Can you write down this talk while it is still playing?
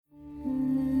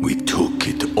We took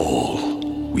it all.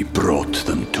 We brought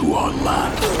them to our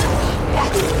land.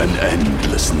 An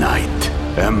endless night,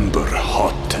 ember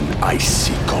hot and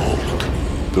icy cold.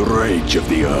 The rage of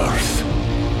the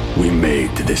earth. We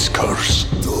made this curse.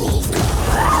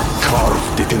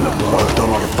 Carved it in the blood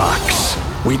on our backs.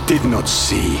 We did not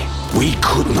see. We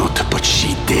could not, but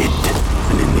she did.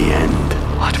 And in the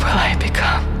end... What will I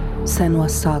become?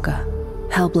 Senua's Saga.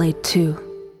 Hellblade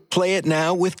 2. Play it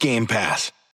now with Game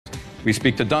Pass. We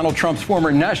speak to Donald Trump's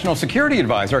former national security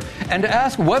advisor and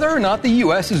ask whether or not the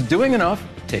U.S. is doing enough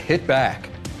to hit back.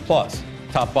 Plus,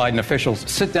 top Biden officials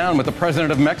sit down with the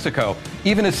president of Mexico,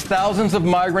 even as thousands of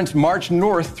migrants march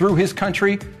north through his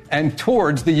country and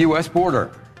towards the U.S.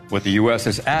 border. What the U.S.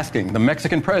 is asking the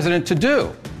Mexican president to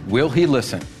do. Will he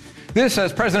listen? This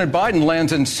as President Biden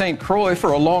lands in St. Croix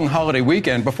for a long holiday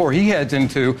weekend before he heads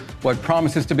into what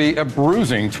promises to be a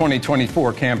bruising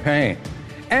 2024 campaign.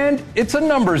 And it's a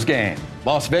numbers game.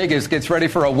 Las Vegas gets ready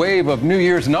for a wave of New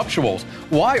Year's nuptials.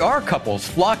 Why are couples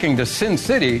flocking to Sin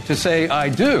City to say I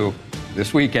do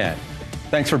this weekend?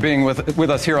 Thanks for being with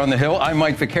us here on The Hill. I'm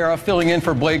Mike Vaquera, filling in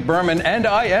for Blake Berman, and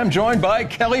I am joined by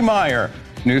Kelly Meyer,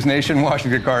 News Nation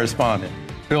Washington correspondent.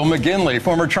 Bill McGinley,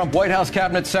 former Trump White House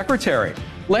cabinet secretary.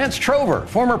 Lance Trover,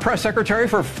 former press secretary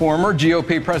for former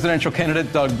GOP presidential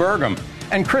candidate Doug Burgum.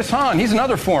 And Chris Hahn, he's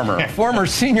another former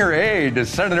senior aide to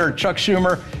Senator Chuck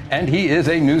Schumer, and he is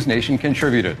a News Nation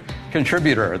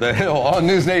contributor. The Hill on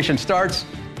News Nation starts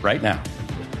right now.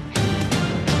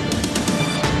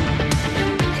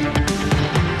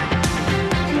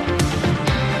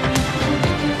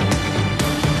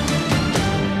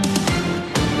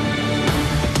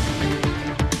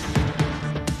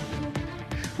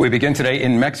 We begin today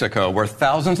in Mexico, where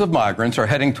thousands of migrants are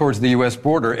heading towards the U.S.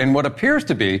 border in what appears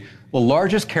to be the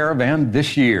largest caravan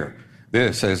this year.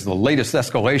 This is the latest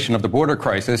escalation of the border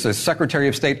crisis as Secretary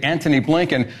of State Antony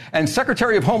Blinken and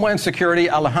Secretary of Homeland Security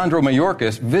Alejandro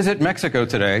Mayorkas visit Mexico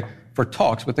today for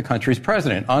talks with the country's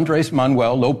president, Andrés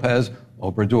Manuel López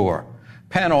Obrador.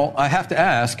 Panel, I have to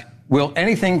ask, will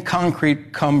anything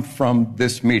concrete come from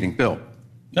this meeting? Bill?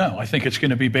 No, I think it's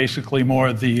going to be basically more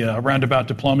of the roundabout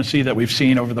diplomacy that we've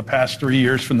seen over the past 3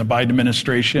 years from the Biden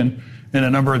administration in a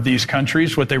number of these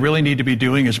countries. What they really need to be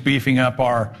doing is beefing up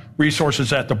our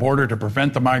resources at the border to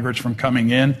prevent the migrants from coming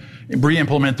in,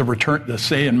 re-implement the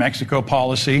Stay in Mexico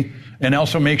policy, and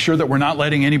also make sure that we're not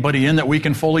letting anybody in that we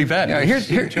can fully vet. Yeah,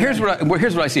 here's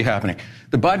what I see happening.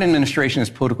 The Biden administration is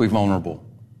politically vulnerable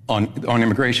on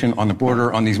immigration, on the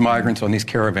border, on these migrants, on these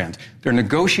caravans. They're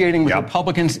negotiating with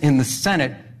Republicans in the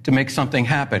Senate to make something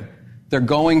happen. They're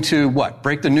going to,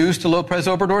 break the news to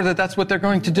López Obrador that that's what they're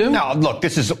going to do? No, look,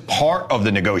 this is part of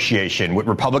the negotiation with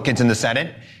Republicans in the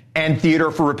Senate and theater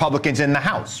for Republicans in the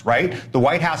House, right? The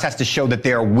White House has to show that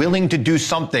they are willing to do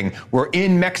something. We're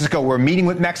in Mexico. We're meeting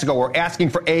with Mexico. We're asking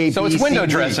for A, B, So it's window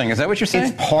dressing. Is that what you're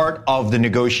saying? It's part of the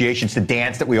negotiations, the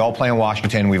dance that we all play in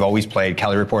Washington. We've always played.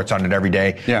 Kelly reports on it every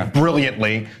day. Yeah.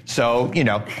 Brilliantly. So,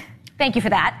 Thank you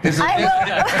for that.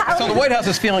 So the White House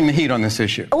is feeling the heat on this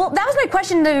issue. Well, that was my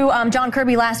question to John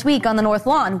Kirby last week on the North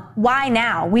Lawn. Why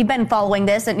now? We've been following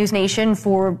this at News Nation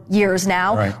for years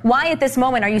now. Right. Why at this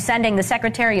moment are you sending the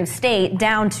Secretary of State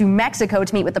down to Mexico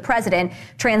to meet with the president?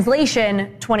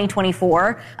 Translation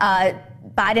 2024.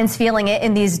 Biden's feeling it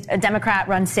in these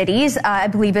Democrat-run cities. I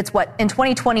believe it's in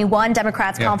 2021,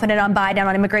 Democrats confident on Biden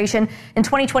on immigration. In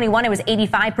 2021, it was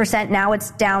 85%. Now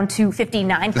it's down to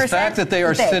 59%. The fact that they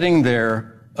are sitting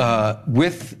there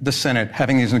with the Senate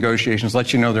having these negotiations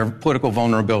lets you know their political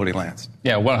vulnerability, Lance.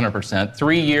 Yeah, 100%.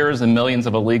 3 years and millions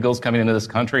of illegals coming into this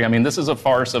country. I mean, this is a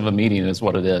farce of a meeting is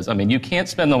what it is. I mean, you can't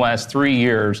spend the last 3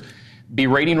 years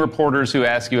berating reporters who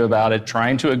ask you about it,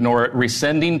 trying to ignore it,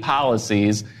 rescinding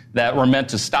policies that were meant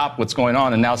to stop what's going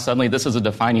on, and now suddenly this is a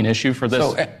defining issue for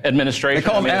this administration. They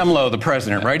call him AMLO, the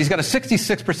president, right? He's got a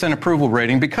 66% approval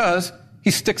rating because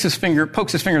he pokes his finger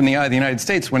in the eye of the United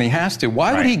States when he has to.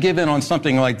 Why would he give in on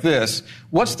something like this?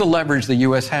 What's the leverage the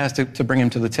U.S. has to bring him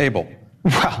to the table?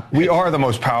 Well, we are the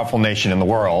most powerful nation in the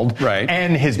world, right?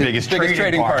 And his biggest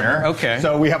trading partner. Okay,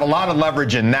 so we have a lot of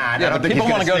leverage in that. Yeah, I don't think people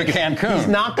want to go to Cancun. He's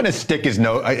not going to stick his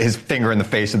finger in the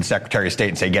face of the Secretary of State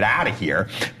and say, "Get out of here."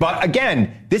 But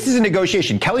again, this is a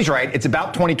negotiation. Kelly's right; it's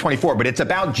about 2024, but it's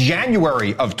about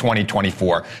January of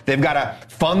 2024. They've got to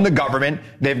fund the government.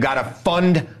 They've got to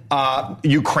fund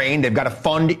Ukraine. They've got to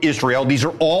fund Israel. These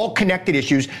are all connected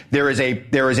issues. There is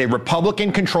a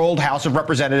Republican-controlled House of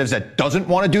Representatives that doesn't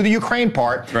want to do the Ukraine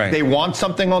part. Right. They want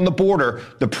something on the border.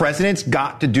 The president's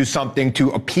got to do something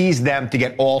to appease them to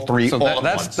get all three at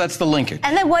once. That's the linkage.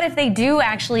 And then what if they do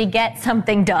actually get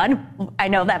something done? I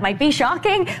know that might be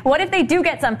shocking. What if they do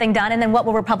get something done, and then what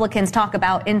will Republicans talk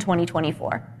about in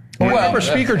 2024? Well, remember,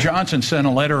 Speaker Johnson sent a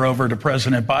letter over to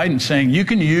President Biden saying you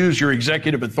can use your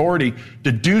executive authority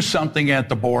to do something at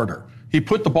the border. He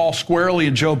put the ball squarely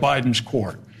in Joe Biden's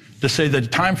court to say the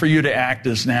time for you to act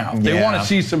is now. They want to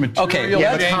see some material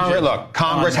changes.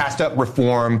 Congress has to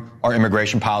reform our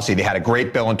immigration policy. They had a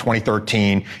great bill in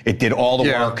 2013. It did all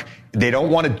the work. They don't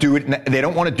want to do it. They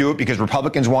don't want to do it because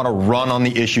Republicans want to run on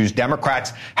the issues.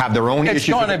 Democrats have their own issues. It's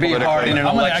going to be hard in an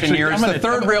election year. It's the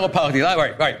third rail of politics. All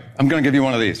right. I'm going to give you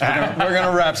one of these. We're going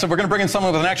to wrap. So we're going to bring in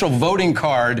someone with an actual voting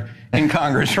card in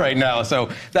Congress right now. So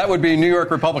that would be New York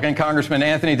Republican Congressman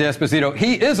Anthony D'Esposito.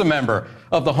 He is a member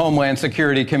of the Homeland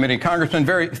Security Committee. Congressman,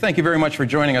 thank you very much for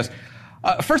joining us.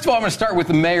 First of all, I'm going to start with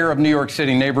the mayor of New York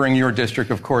City, neighboring your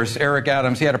district, of course, Eric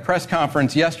Adams. He had a press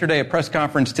conference yesterday, a press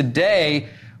conference today,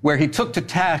 where he took to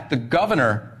task the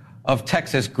governor of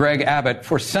Texas, Greg Abbott,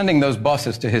 for sending those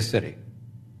buses to his city.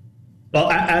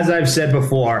 Well, as I've said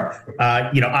before,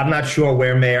 I'm not sure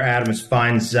where Mayor Adams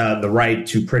finds the right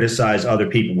to criticize other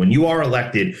people. When you are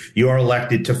elected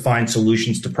to find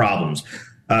solutions to problems.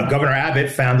 Governor Abbott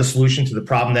found the solution to the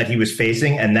problem that he was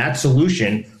facing, and that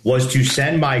solution was to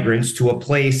send migrants to a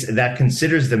place that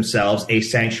considers themselves a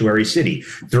sanctuary city.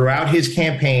 Throughout his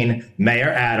campaign, Mayor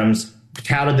Adams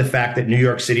touted the fact that New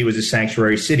York City was a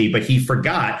sanctuary city, but he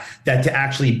forgot that to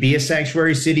actually be a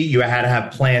sanctuary city, you had to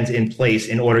have plans in place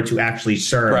in order to actually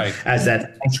serve as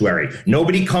that sanctuary.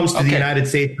 Nobody comes to the United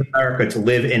States of America to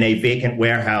live in a vacant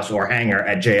warehouse or hangar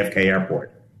at JFK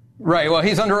Airport. Right. Well,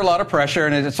 he's under a lot of pressure,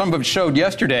 and as some of it showed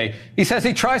yesterday, he says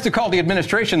he tries to call the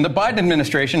administration, the Biden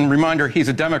administration, reminder, he's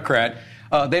a Democrat.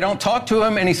 They don't talk to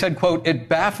him, and he said, quote, "It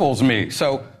baffles me."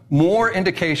 So more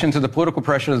indications of the political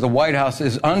pressure that the White House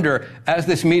is under as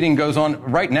this meeting goes on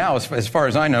right now, as far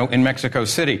as I know, in Mexico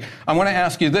City. I want to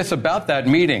ask you this about that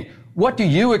meeting. What do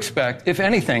you expect, if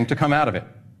anything, to come out of it?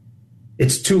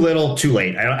 It's too little, too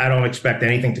late. I don't expect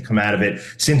anything to come out of it.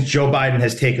 Since Joe Biden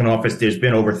has taken office, there's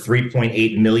been over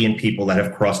 3.8 million people that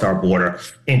have crossed our border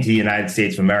into the United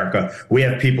States of America. We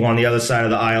have people on the other side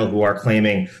of the aisle who are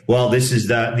claiming, well, this is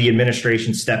the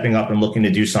administration stepping up and looking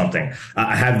to do something.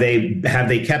 Have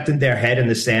they kept their head in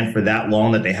the sand for that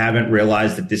long that they haven't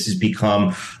realized that this has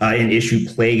become an issue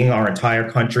plaguing our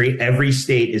entire country? Every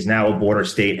state is now a border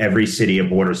state. Every city a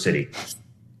border city.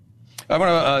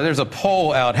 There's a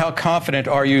poll out. How confident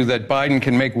are you that Biden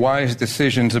can make wise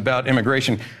decisions about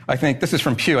immigration? I think this is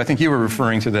from Pew. I think you were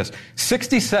referring to this.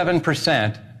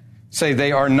 67% say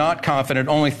they are not confident.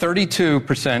 Only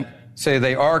 32% say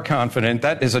they are confident.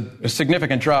 That is a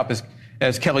significant drop,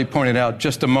 as Kelly pointed out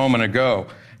just a moment ago.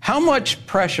 How much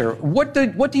pressure, what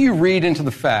do you read into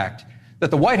the fact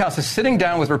that the White House is sitting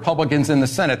down with Republicans in the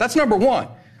Senate? That's number one.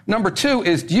 Number two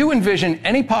is, do you envision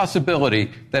any possibility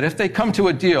that if they come to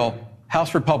a deal,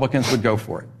 House Republicans would go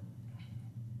for it?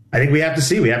 I think we have to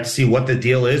see. We have to see what the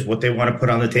deal is, what they want to put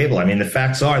on the table. I mean, the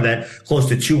facts are that close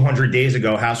to 200 days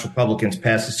ago, House Republicans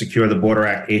passed the Secure the Border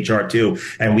Act, H.R. 2,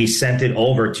 and we sent it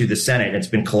over to the Senate. It's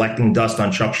been collecting dust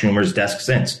on Chuck Schumer's desk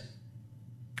since.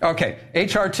 Okay,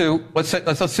 H.R. 2, let's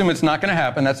assume it's not going to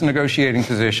happen. That's a negotiating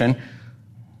position.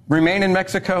 Remain in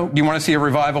Mexico. Do you want to see a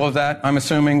revival of that, I'm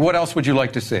assuming? What else would you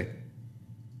like to see?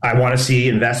 I want to see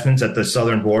investments at the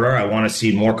southern border. I want to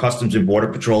see more Customs and Border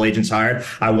Patrol agents hired.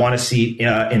 I want to see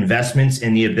investments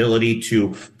in the ability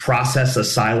to process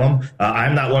asylum.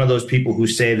 I'm not one of those people who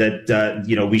say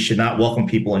that we should not welcome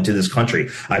people into this country.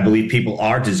 I believe people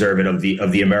are deserving of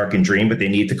the American dream, but they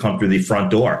need to come through the front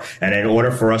door. And in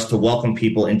order for us to welcome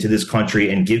people into this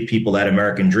country and give people that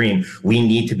American dream, we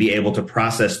need to be able to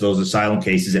process those asylum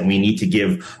cases, and we need to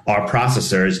give our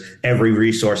processors every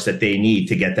resource that they need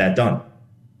to get that done.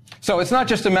 So it's not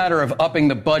just a matter of upping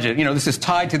the budget. You know, this is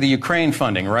tied to the Ukraine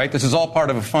funding, right? This is all part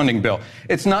of a funding bill.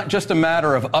 It's not just a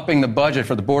matter of upping the budget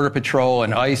for the Border Patrol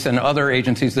and ICE and other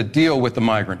agencies that deal with the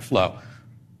migrant flow.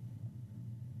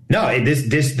 No,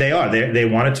 they are. They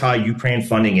want to tie Ukraine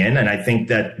funding in, and I think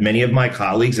that many of my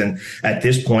colleagues, and at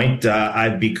this point,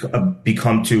 I've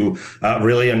become to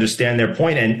really understand their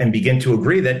point and begin to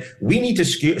agree that we need to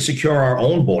secure our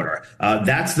own border.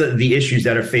 That's the issues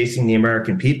that are facing the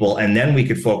American people, and then we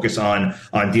could focus on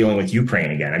dealing with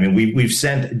Ukraine again. I mean, we've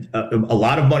sent a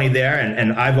lot of money there,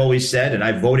 and I've always said, and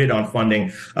I've voted on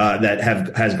funding that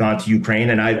has gone to Ukraine,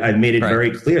 and I've made it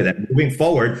very clear that moving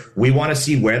forward, we want to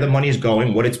see where the money is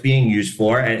going, what it's being used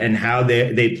for and how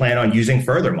they plan on using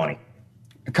further money.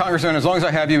 Congressman, as long as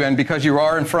I have you, and because you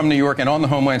are from New York and on the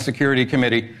Homeland Security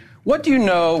Committee, what do you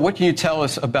know, what can you tell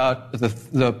us about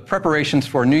the preparations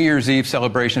for New Year's Eve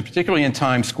celebrations, particularly in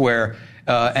Times Square,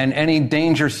 and any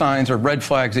danger signs or red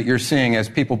flags that you're seeing as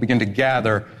people begin to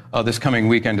gather this coming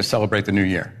weekend to celebrate the new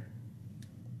year?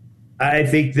 I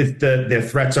think that the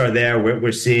threats are there.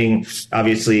 We're seeing,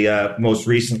 obviously, most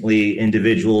recently,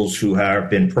 individuals who have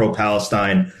been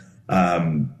pro-Palestine,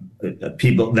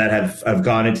 people that have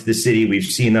gone into the city. We've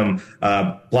seen them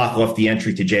block off the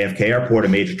entry to JFK Airport, a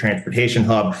major transportation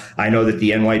hub. I know that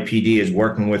the NYPD is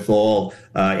working with all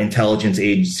intelligence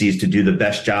agencies to do the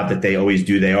best job that they always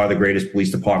do. They are the greatest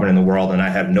police department in the world, and I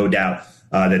have no doubt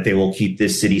that they will keep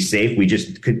this city safe. We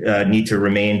just need to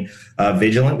remain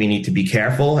vigilant. We need to be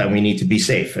careful, and we need to be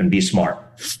safe and be smart.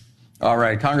 All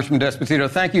right. Congressman D'Esposito,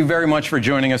 thank you very much for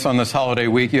joining us on this holiday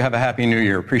week. You have a happy new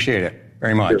year. Appreciate it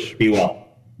very much. Be well.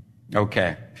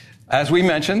 Okay. As we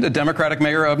mentioned, the Democratic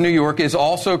mayor of New York is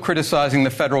also criticizing the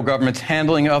federal government's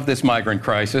handling of this migrant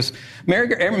crisis. Mayor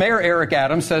Eric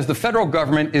Adams says the federal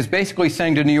government is basically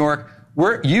saying to New York,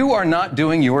 you are not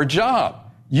doing your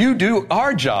job. You do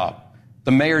our job.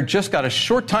 The mayor just got a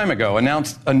short time ago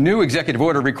announced a new executive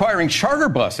order requiring charter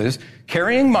buses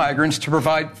carrying migrants to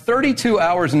provide 32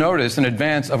 hours notice in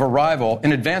advance of arrival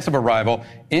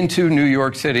into New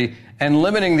York City and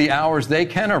limiting the hours they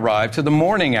can arrive to the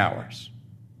morning hours.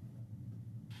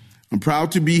 I'm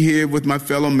proud to be here with my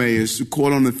fellow mayors to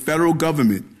call on the federal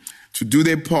government to do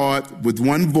their part with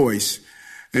one voice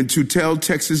and to tell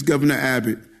Texas Governor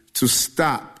Abbott to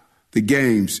stop the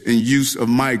games and use of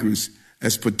migrants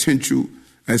as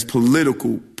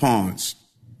political pawns.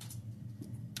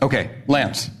 Okay,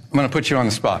 Lance, I'm going to put you on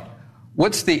the spot.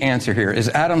 What's the answer here? Is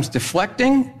Adams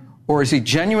deflecting, or is he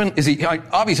genuine?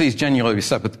 Obviously he's genuinely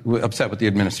upset with the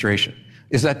administration.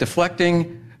 Is that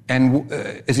deflecting, and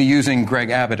is he using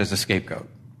Greg Abbott as a scapegoat?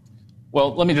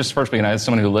 Well, let me just first begin. As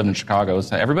someone who lived in Chicago,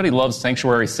 everybody loves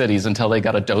sanctuary cities until they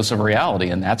got a dose of reality,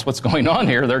 and that's what's going on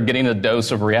here. They're getting a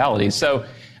dose of reality. So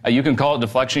you can call it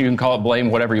deflection, you can call it blame,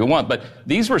 whatever you want. But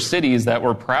these were cities that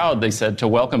were proud, they said, to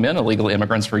welcome in illegal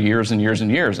immigrants for years and years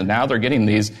and years. And now they're getting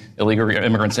these illegal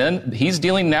immigrants in. He's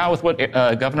dealing now with what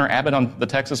Governor Abbott on the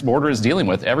Texas border is dealing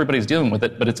with. Everybody's dealing with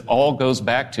it. But it all goes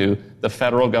back to the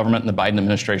federal government and the Biden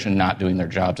administration not doing their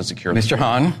job to secure Mr.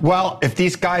 Hahn? Well, if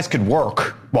these guys could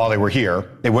work while they were here,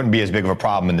 they wouldn't be as big of a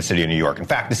problem in the city of New York. In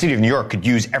fact, the city of New York could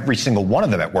use every single one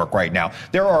of them at work right now.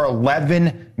 There are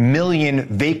 11 million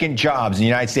vacant jobs in the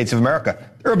United States of America.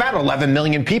 There are about 11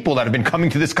 million people that have been coming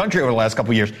to this country over the last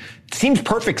couple of years. It seems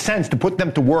perfect sense to put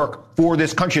them to work for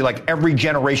this country like every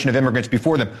generation of immigrants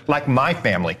before them, like my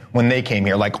family when they came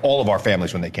here, like all of our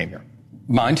families when they came here.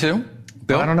 Mine too.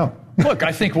 Bill? I don't know. Look,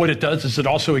 I think what it does is it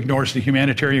also ignores the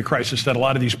humanitarian crisis that a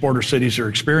lot of these border cities are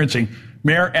experiencing.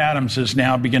 Mayor Adams is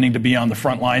now beginning to be on the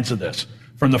front lines of this,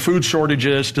 from the food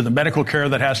shortages to the medical care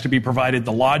that has to be provided,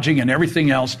 the lodging and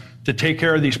everything else to take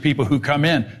care of these people who come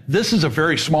in. This is a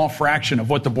very small fraction of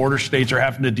what the border states are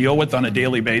having to deal with on a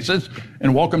daily basis.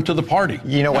 And welcome to the party.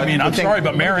 You know what? I mean, I'm sorry,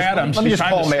 but Mayor Adams... Let me just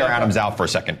call Mayor Adams out for a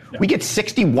second. Yeah. We get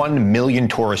 61 million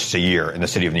tourists a year in the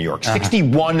city of New York.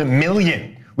 61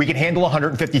 million. We can handle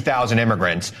 150,000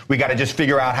 immigrants. We got to just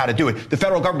figure out how to do it. The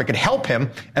federal government could help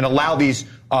him and allow these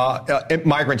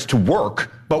migrants to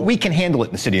work, but we can handle it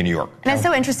in the city of New York. And it's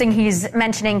so interesting he's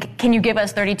mentioning, can you give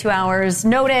us 32 hours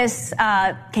notice?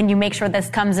 Can you make sure this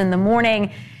comes in the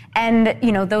morning? And,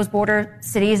 you know, those border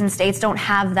cities and states don't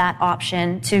have that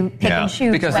option to pick and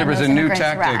choose. Because there was a new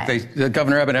tactic.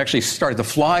 Governor Abbott actually started to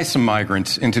fly some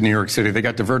migrants into New York City. They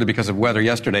got diverted because of weather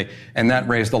yesterday, and that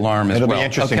raised alarm as well. It'll be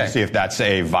interesting to see if that's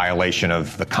a violation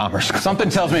of the Commerce Clause. Something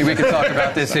tells me we could talk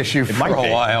about this issue for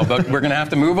a while, but we're going to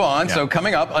have to move on. Yeah. So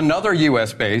coming up, another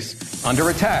U.S. base under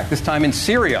attack, this time in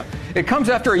Syria. It comes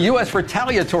after a U.S.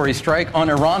 retaliatory strike on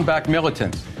Iran-backed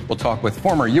militants. We'll talk with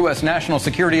former U.S. National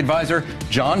Security Advisor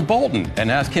John Bolton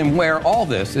and ask him where all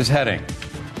this is heading.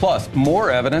 Plus, more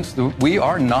evidence that we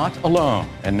are not alone.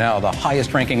 And now the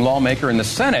highest-ranking lawmaker in the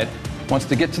Senate wants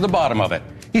to get to the bottom of it.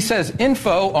 He says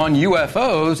info on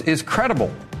UFOs is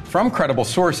credible, from credible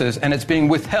sources, and it's being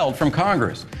withheld from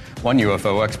Congress. One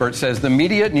UFO expert says the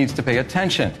media needs to pay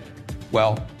attention.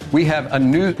 Well, we have a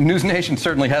News Nation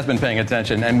certainly has been paying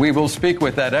attention, and we will speak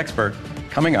with that expert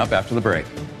coming up after the break.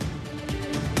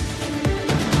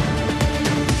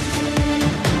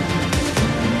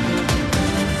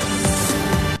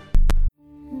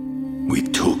 We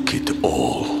took it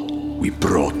all. We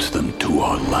brought them to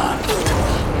our land.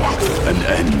 An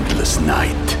endless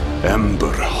night,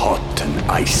 ember hot and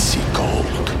icy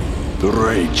cold. The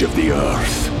rage of the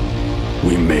earth.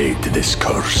 We made this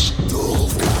curse.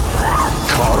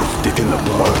 Carved it in the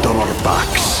blood on our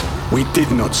backs. We did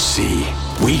not see.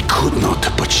 We could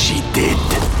not, but she did.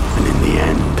 And in the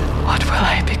end... What will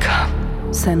I become?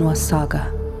 Senua's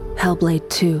Saga. Hellblade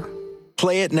 2.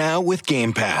 Play it now with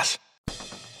Game Pass.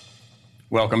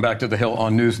 Welcome back to The Hill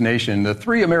on News Nation. The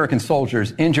 3 American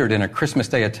soldiers injured in a Christmas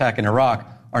Day attack in Iraq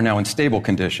are now in stable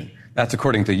condition. That's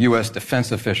according to U.S.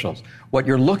 defense officials. What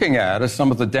you're looking at is some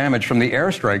of the damage from the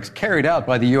airstrikes carried out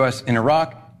by the U.S. in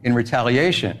Iraq in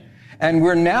retaliation. And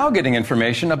we're now getting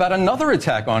information about another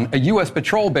attack on a U.S.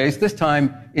 patrol base, this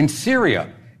time in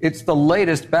Syria. It's the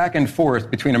latest back and forth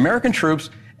between American troops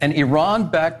and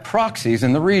Iran-backed proxies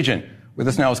in the region. With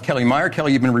us now is Kelly Meyer.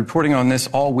 Kelly, you've been reporting on this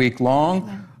all week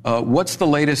long. What's the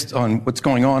latest on what's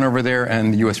going on over there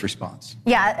and the U.S. response?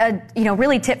 Yeah,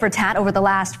 really tit for tat over the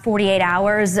last 48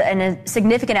 hours and a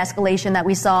significant escalation that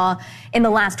we saw in the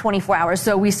last 24 hours.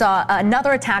 So we saw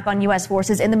another attack on U.S.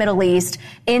 forces in the Middle East,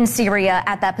 in Syria,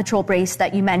 at that patrol base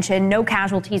that you mentioned. No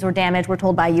casualties or damage, we're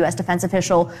told by a U.S. defense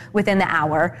official, within the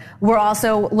hour. We're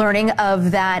also learning of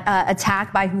that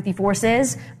attack by Houthi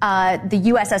forces. The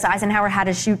USS Eisenhower had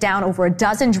to shoot down over a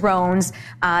dozen drones.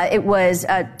 It was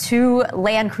 2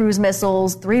 land cruise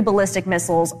missiles, 3 ballistic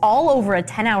missiles, all over a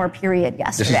 10-hour period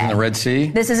yesterday. This is in the Red Sea?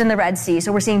 This is in the Red Sea.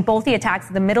 So we're seeing both the attacks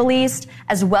in the Middle East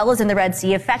as well as in the Red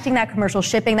Sea, affecting that commercial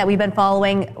shipping that we've been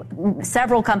following,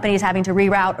 several companies having to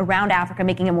reroute around Africa,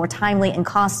 making it more timely and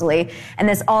costly. And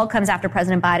this all comes after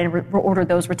President Biden ordered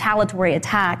those retaliatory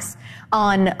attacks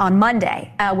on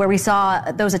Monday, where we saw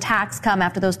those attacks come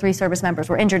after those 3 service members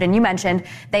were injured. And you mentioned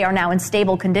they are now in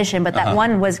stable condition, but that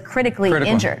one was critically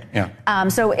injured. Yeah.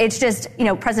 So it's just,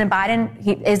 President Biden,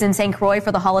 he is in St. Croix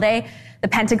for the holiday. The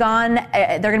Pentagon,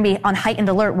 they're going to be on heightened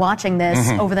alert watching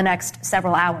this over the next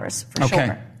several hours, for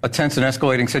sure. A tense and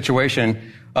escalating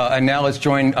situation. And now let's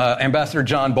join Ambassador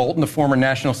John Bolton, the former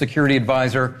national security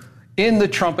advisor in the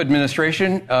Trump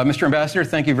administration. Mr. Ambassador,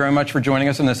 thank you very much for joining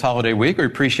us in this holiday week. We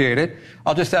appreciate it.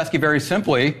 I'll just ask you very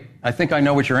simply, I think I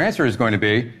know what your answer is going to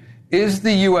be. Is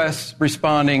the U.S.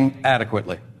 responding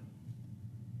adequately?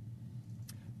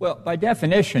 Well, by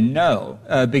definition, no,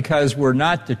 because we're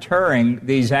not deterring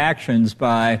these actions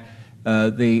by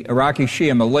the Iraqi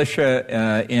Shia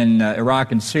militia in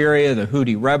Iraq and Syria, the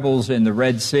Houthi rebels in the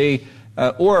Red Sea,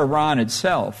 or Iran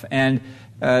itself. And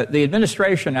the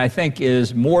administration, I think,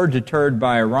 is more deterred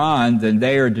by Iran than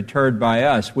they are deterred by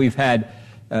us. We've had,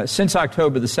 since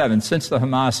October the 7th, since the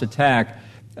Hamas attack,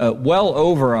 well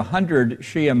over 100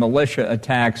 Shia militia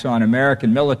attacks on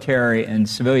American military and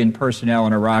civilian personnel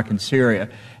in Iraq and Syria.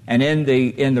 And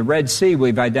in the Red Sea,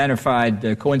 we've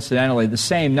identified, coincidentally, the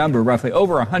same number, roughly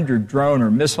over 100 drone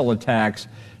or missile attacks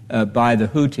by the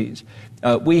Houthis.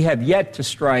 We have yet to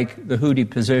strike the Houthi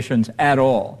positions at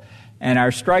all. And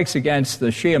our strikes against the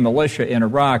Shia militia in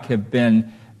Iraq have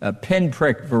been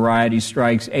pinprick variety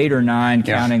strikes, 8 or 9,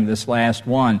 counting this last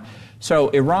one. So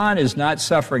Iran is not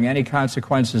suffering any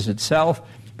consequences itself,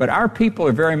 but our people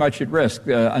are very much at risk.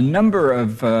 A number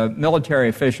of military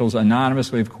officials,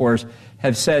 anonymously, of course,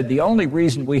 have said the only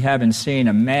reason we haven't seen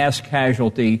a mass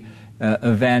casualty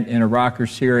event in Iraq or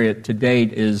Syria to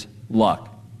date is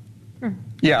luck.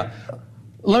 Yeah.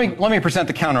 Let me present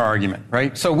the counter argument,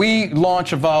 right? So we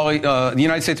launch a volley, the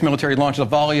United States military launches a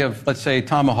volley of, let's say,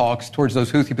 Tomahawks towards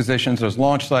those Houthi positions, those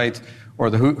launch sites, or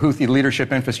the Houthi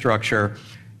leadership infrastructure.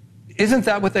 Isn't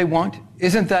that what they want?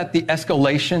 Isn't that the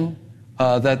escalation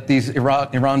that these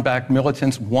Iran-backed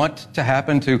militants want to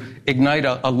happen to ignite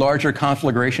a larger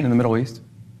conflagration in the Middle East?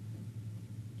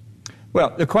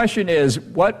 Well, the question is,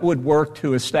 what would work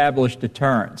to establish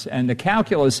deterrence? And the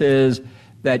calculus is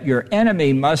that your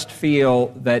enemy must feel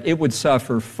that it would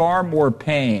suffer far more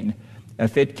pain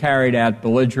if it carried out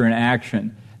belligerent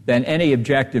action than any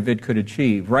objective it could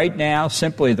achieve. Right now,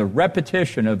 simply the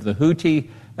repetition of the Houthi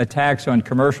attacks on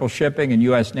commercial shipping and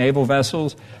U.S. naval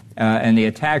vessels and the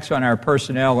attacks on our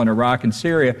personnel in Iraq and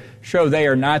Syria show they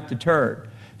are not deterred.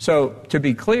 So, to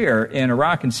be clear, in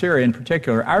Iraq and Syria in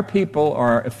particular, our people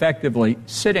are effectively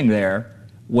sitting there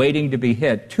waiting to be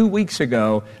hit. 2 weeks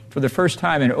ago, for the first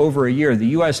time in over a year, the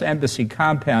U.S. Embassy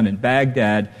compound in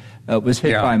Baghdad was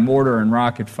hit by mortar and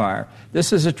rocket fire.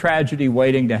 This is a tragedy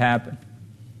waiting to happen.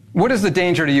 What is the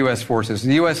danger to U.S. forces?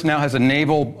 The U.S. now has a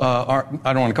naval, I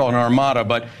don't want to call it an armada,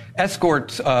 but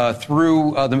escorts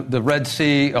through the Red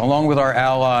Sea along with our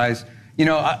allies. You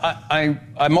know,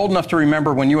 I'm old enough to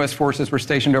remember when U.S. forces were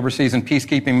stationed overseas in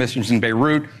peacekeeping missions in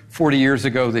Beirut 40 years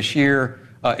ago this year,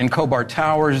 in Khobar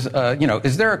Towers.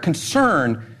 Is there a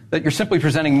concern that you're simply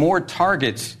presenting more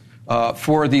targets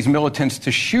for these militants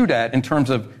to shoot at in terms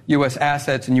of U.S.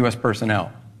 assets and U.S.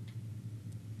 personnel?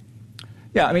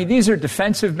 Yeah, I mean, these are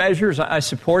defensive measures. I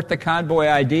support the convoy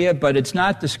idea, but it's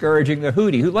not discouraging the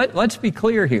Houthi. Let's be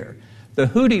clear here. The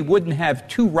Houthi wouldn't have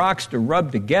two rocks to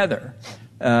rub together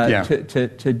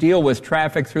to deal with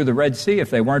traffic through the Red Sea if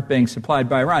they weren't being supplied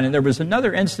by Iran. And there was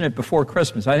another incident before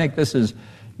Christmas. I think this is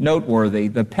noteworthy.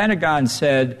 The Pentagon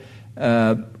said,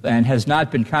 and has not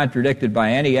been contradicted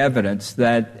by any evidence,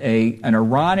 that an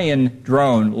Iranian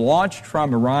drone launched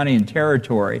from Iranian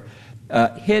territory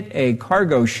hit a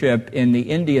cargo ship in the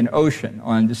Indian Ocean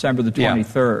on December the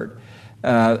 23rd.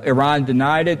 Iran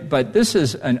denied it, but this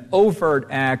is an overt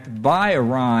act by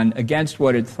Iran against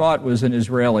what it thought was an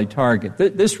Israeli target.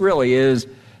 This really is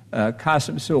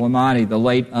Qasem Soleimani, the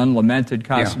late unlamented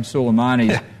Qasem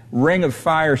Soleimani's ring of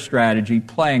fire strategy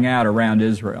playing out around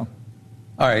Israel.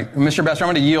 All right, Mr. Ambassador,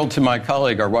 I'm going to yield to my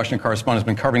colleague, our Washington correspondent, has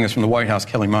been covering this from the White House,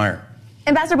 Kelly Meyer.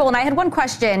 Ambassador Bolton, I had one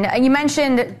question. You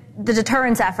mentioned the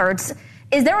deterrence efforts.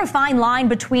 Is there a fine line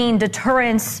between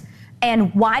deterrence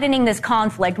and widening this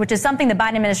conflict, which is something the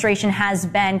Biden administration has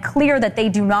been clear that they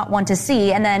do not want to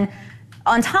see? And then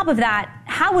on top of that,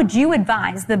 how would you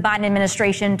advise the Biden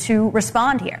administration to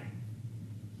respond here?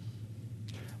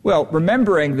 Well,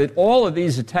 remembering that all of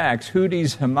these attacks,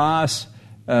 Houthis, Hamas,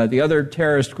 the other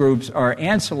terrorist groups, are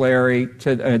ancillary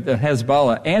to the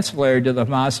Hezbollah, ancillary to the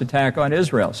Hamas attack on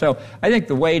Israel. So I think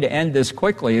the way to end this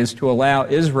quickly is to allow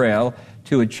Israel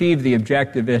to achieve the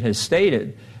objective it has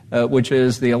stated, which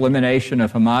is the elimination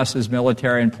of Hamas's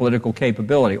military and political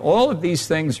capability. All of these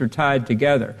things are tied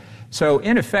together. So,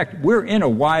 in effect, we're in a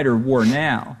wider war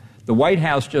now. The White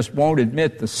House just won't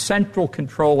admit the central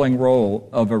controlling role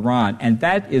of Iran, and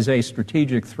that is a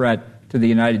strategic threat to the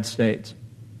United States.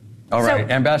 All right,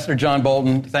 Ambassador John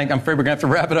Bolton, I'm afraid we're going to have to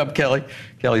wrap it up, Kelly.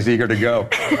 Kelly's eager to go.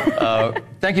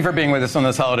 Thank you for being with us on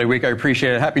this holiday week. I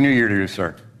appreciate it. Happy New Year to you,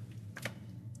 sir.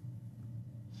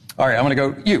 All right, I'm going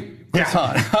to go you.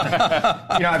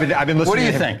 I've been listening. What do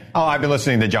you think? I've been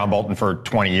listening to John Bolton for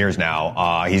 20 years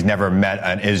now. He's never met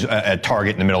a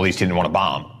target in the Middle East he didn't want to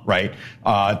bomb, right?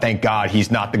 Thank God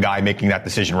he's not the guy making that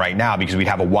decision right now, because we'd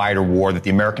have a wider war that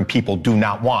the American people do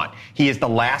not want. He is the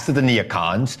last of the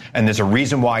neocons, and there's a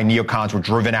reason why neocons were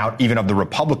driven out even of the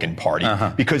Republican Party,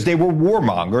 because they were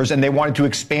warmongers and they wanted to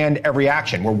expand every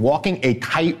action. We're walking a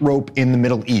tightrope in the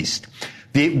Middle East.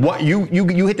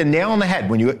 You hit the nail on the head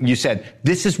when you said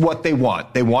this is what they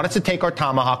want. They want us to take our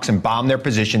tomahawks and bomb their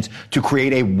positions to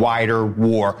create a wider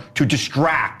war, to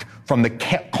distract from the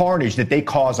carnage that they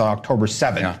caused on October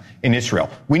 7th in Israel.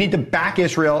 We need to back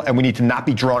Israel, and we need to not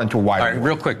be drawn into a wider war.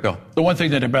 Real quick, Bill. The one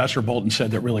thing that Ambassador Bolton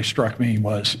said that really struck me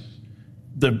was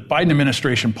the Biden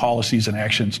administration policies and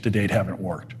actions to date haven't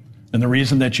worked. And the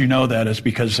reason that you know that is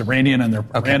because Iran and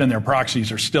their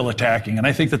proxies are still attacking. And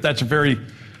I think that's a very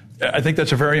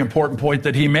important point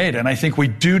that he made, and I think we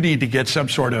do need to get some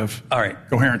sort of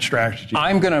coherent strategy.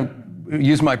 I'm going to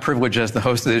use my privilege as the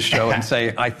host of this show and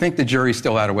say I think the jury's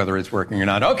still out of whether it's working or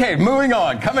not. Okay, moving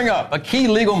on. Coming up, a key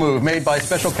legal move made by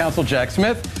Special Counsel Jack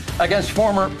Smith against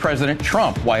former President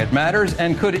Trump. Why it matters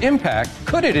and could it impact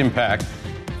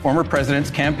former president's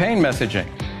campaign messaging.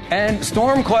 And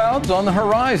storm clouds on the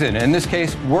horizon, in this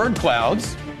case, word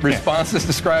clouds. Responses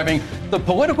describing the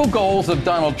political goals of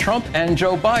Donald Trump and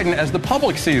Joe Biden as the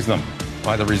public sees them.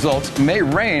 Why the results may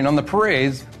rain on the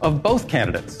parades of both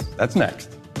candidates. That's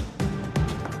next.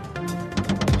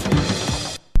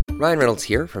 Ryan Reynolds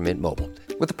here from Mint Mobile.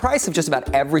 With the price of just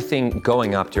about everything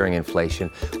going up during inflation,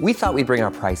 we thought we'd bring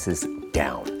our prices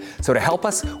down. So to help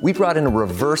us, we brought in a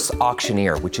reverse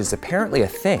auctioneer, which is apparently a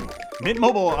thing. Mint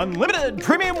Mobile Unlimited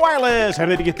Premium Wireless. How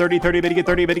to get 30, 30, bit to get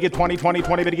 30, bit to get 20, 20,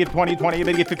 20, bit to get 20, 20,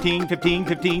 bit to get 15, 15,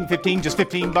 15, 15, just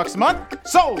 $15 a month?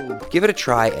 Sold! Give it a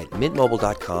try at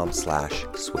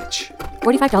mintmobile.com/switch.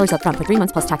 $45 up front for 3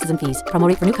 months plus taxes and fees. Promo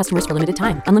rate for new customers for limited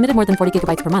time. Unlimited more than 40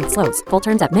 gigabytes per month. Slows full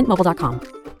terms at mintmobile.com.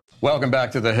 Welcome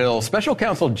back to The Hill. Special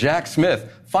Counsel Jack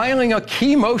Smith filing a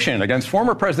key motion against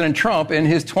former President Trump in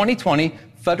his 2020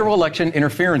 federal election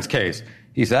interference case.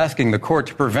 He's asking the court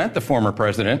to prevent the former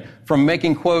president from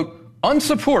making, quote,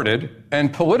 unsupported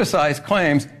and politicized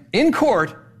claims in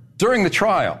court during the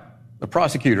trial. The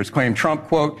prosecutors claim Trump,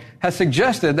 quote, has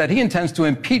suggested that he intends to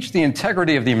impeach the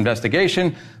integrity of the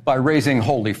investigation by raising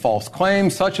wholly false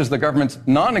claims, such as the government's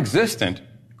non-existent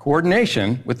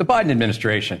coordination with the Biden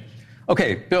administration.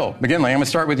 Okay, Bill McGinley, I'm going to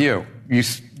start with you.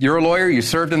 You're a lawyer. You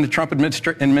served in the Trump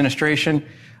administration.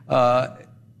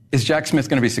 Is Jack Smith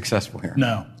going to be successful here?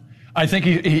 No. I think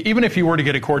even if he were to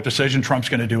get a court decision, Trump's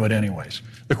going to do it anyways.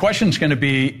 The question is going to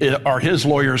be, are his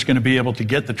lawyers going to be able to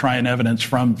get the trial evidence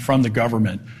from the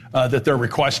government that they're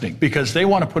requesting? Because they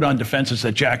want to put on defenses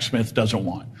that Jack Smith doesn't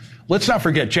want. Let's not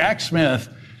forget, Jack Smith,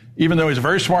 even though he's a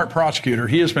very smart prosecutor,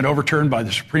 he has been overturned by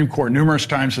the Supreme Court numerous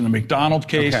times in the McDonald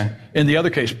case, in the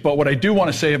other case. But what I do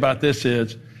want to say about this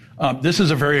is this is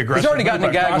a very aggressive. He's already gotten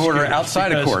a gag order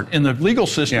outside of court. In the legal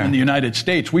system in the United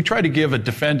States, we try to give a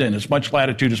defendant as much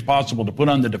latitude as possible to put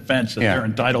on the defense that they're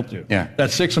entitled to.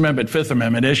 That Sixth Amendment, Fifth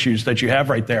Amendment issues that you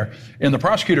have right there. And the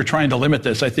prosecutor trying to limit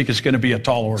this, I think, is going to be a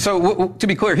tall order. So to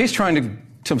be clear, he's trying to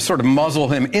sort of muzzle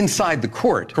him inside the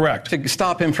court. Correct. To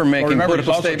stop him from making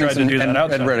political statements and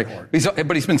rhetoric.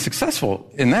 But he's been successful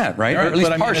in that, right? Or at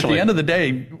least partially. At the end of the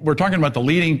day, we're talking about the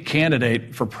leading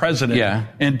candidate for president. Yeah.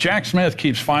 And Jack Smith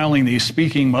keeps filing these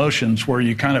speaking motions where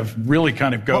you really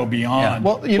go beyond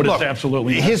what is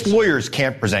absolutely necessary. His lawyers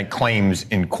can't present claims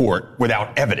in court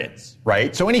without evidence,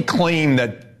 right? So any claim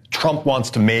that Trump wants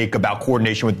to make about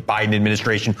coordination with the Biden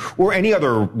administration or any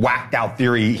other whacked out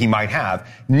theory he might have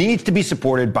needs to be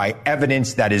supported by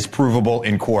evidence that is provable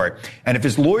in court. And if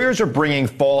his lawyers are bringing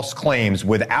false claims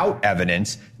without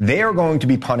evidence, they are going to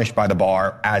be punished by the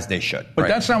bar as they should. But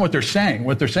that's not what they're saying.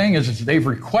 What they're saying is they've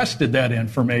requested that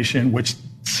information, which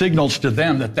signals to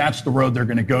them that that's the road they're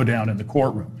going to go down in the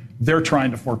courtroom. They're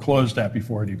trying to foreclose that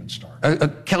before it even starts.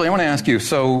 Kelly, I want to ask you,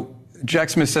 so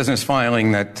Jack Smith says in his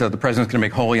filing that the president's going to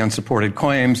make wholly unsupported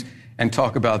claims and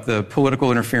talk about the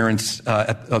political interference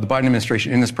of the Biden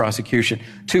administration in this prosecution,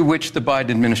 to which the Biden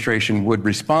administration would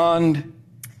respond.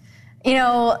 You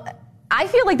know, I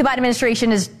feel like the Biden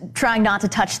administration is trying not to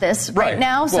touch this right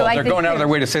now. So they're going out of their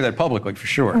way to say that publicly, for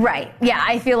sure. Right. Yeah,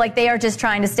 I feel like they are just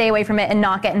trying to stay away from it and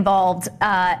not get involved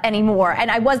anymore. And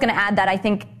I was going to add that I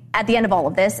think at the end of all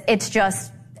of this, it's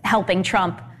just helping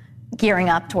Trump gearing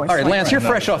up towards. All right, Lance, you're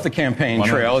fresh off the campaign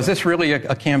trail. Is this really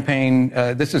a campaign?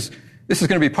 This is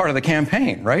going to be part of the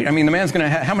campaign, right? I mean, the man's going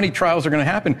to how many trials are going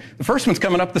to happen? The first one's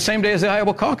coming up the same day as the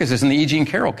Iowa caucuses in the E. Jean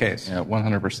Carroll case. Yeah,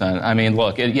 100%. I mean,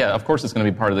 look, of course it's going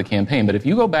to be part of the campaign, but if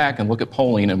you go back and look at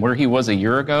polling and where he was a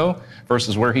year ago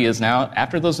versus where he is now,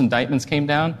 after those indictments came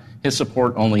down, his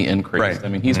support only increased. Right. I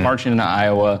mean, he's marching into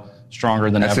Iowa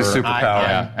stronger than ever. That's his superpower.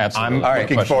 Yeah, absolutely. I'm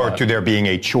looking forward to there being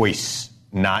a choice,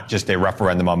 not just a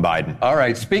referendum on Biden. All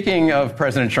right. Speaking of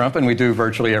President Trump, and we do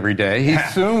virtually every day, he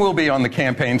soon will be on the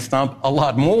campaign stump a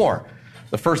lot more.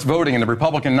 The first voting in the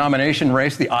Republican nomination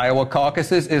race, the Iowa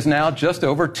caucuses, is now just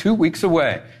over 2 weeks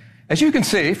away. As you can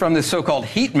see from this so-called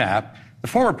heat map, the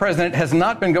former president has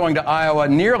not been going to Iowa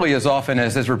nearly as often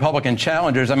as his Republican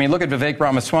challengers. I mean, look at Vivek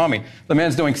Ramaswamy. The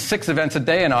man's doing 6 events a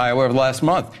day in Iowa over the last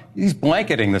month. He's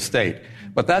blanketing the state.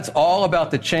 But that's all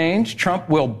about to change. Trump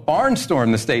will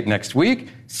barnstorm the state next week.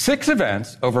 6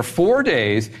 events over 4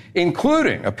 days,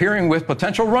 including appearing with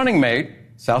potential running mate,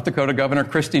 South Dakota Governor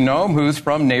Kristi Noem, who's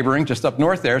from neighboring, just up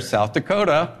north there, South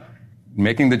Dakota,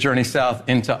 making the journey south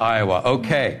into Iowa.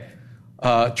 Okay.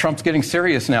 Trump's getting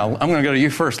serious now. I'm going to go to you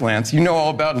first, Lance. You know all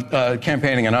about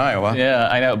campaigning in Iowa. Yeah,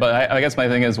 I know. But I guess my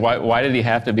thing is, why did he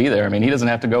have to be there? I mean, he doesn't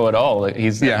have to go at all.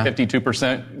 He's at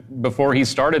 52% before he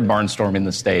started barnstorming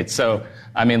the state. So,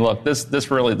 I mean, look,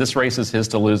 this race is his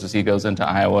to lose as he goes into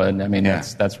Iowa. And I mean,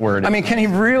 that's where it is. I mean, can he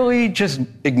really just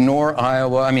ignore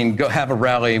Iowa? I mean, go have a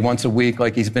rally once a week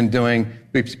like he's been doing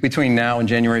between now and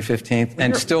January 15th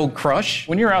and still crush?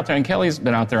 When you're out there, and Kelly's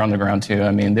been out there on the ground too,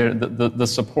 I mean, the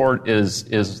support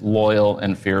is loyal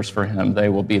and fierce for him. They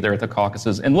will be there at the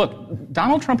caucuses. And look,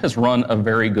 Donald Trump has run a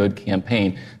very good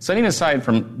campaign. Setting aside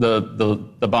from the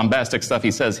bombastic stuff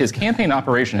he says, his campaign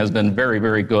operation has been very,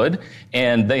 very good,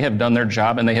 and they have done their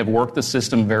job, and they have worked the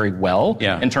system very well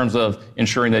in terms of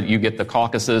ensuring that you get the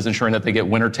caucuses, ensuring that they get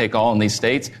winner take all in these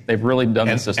states. They've really done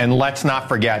the system. And let's not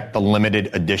forget the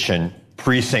limited edition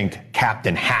precinct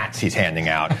captain hats he's handing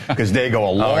out, because they go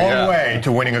a long way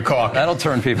to winning a caucus. That'll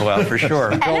turn people out for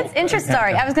sure. And it's interesting.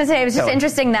 Sorry, I was going to say it was just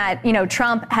interesting that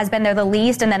Trump has been there the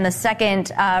least, and then the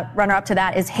second runner-up to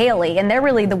that is Haley, and they're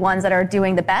really the ones that are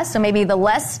doing the best. So maybe the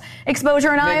less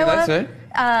exposure in Iowa. That's it.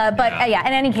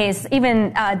 In any case,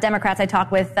 even Democrats I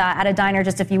talked with at a diner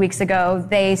just a few weeks ago,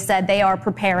 they said they are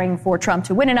preparing for Trump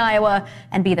to win in Iowa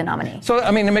and be the nominee. So, I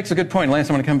mean, it makes a good point. Lance,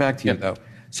 I'm going to come back to you, though.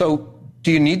 So,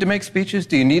 do you need to make speeches?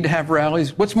 Do you need to have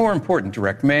rallies? What's more important?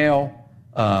 Direct mail,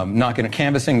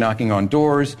 canvassing, knocking on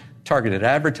doors, targeted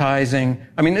advertising?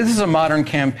 I mean, this is a modern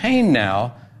campaign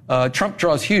now. Trump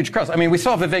draws huge crowds. I mean, we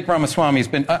saw Vivek Ramaswamy's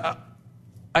been...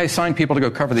 I assign people to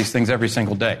go cover these things every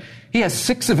single day. He has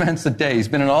 6 events a day. He's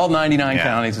been in all 99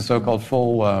 counties, the so-called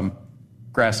full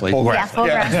grass league. Full grass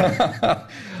league.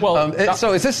 Well,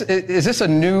 so is this a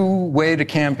new way to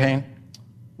campaign?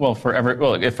 Well,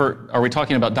 are we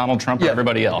talking about Donald Trump or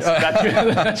everybody else?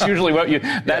 That's usually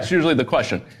usually the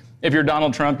question. If you're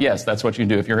Donald Trump, yes, that's what you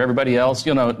do. If you're everybody else,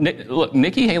 look,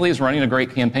 Nikki Haley is running a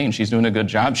great campaign. She's doing a good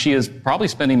job. She is probably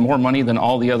spending more money than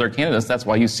all the other candidates. That's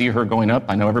why you see her going up.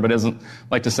 I know everybody doesn't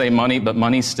like to say money, but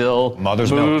money still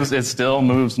moves. Milk. It still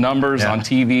moves numbers on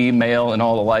TV, mail, and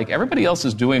all the like. Everybody else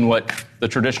is doing what the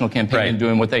traditional campaign and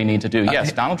doing what they need to do.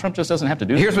 Yes, Donald Trump just doesn't have to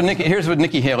do Here's what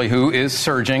Nikki Haley, who is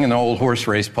surging in the old horse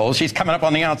race polls, she's coming up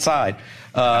on the outside.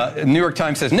 New York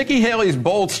Times says, Nikki Haley's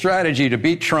bold strategy to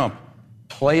beat Trump.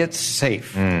 Play it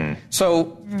safe.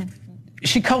 So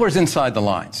she colors inside the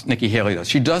lines, Nikki Haley does.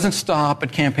 She doesn't stop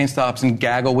at campaign stops and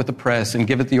gaggle with the press and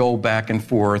give it the old back and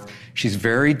forth. She's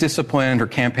very disciplined. Her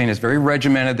campaign is very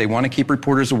regimented. They want to keep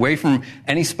reporters away from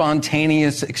any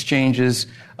spontaneous exchanges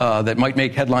that might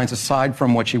make headlines aside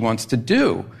from what she wants to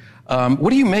do. What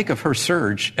do you make of her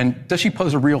surge, and does she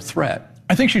pose a real threat?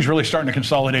 I think she's really starting to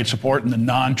consolidate support in the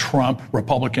non-Trump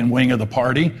Republican wing of the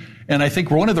party. And I think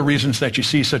one of the reasons that you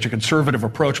see such a conservative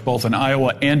approach both in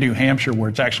Iowa and New Hampshire, where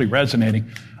it's actually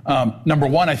resonating, number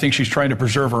one, I think she's trying to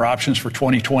preserve her options for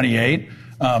 2028.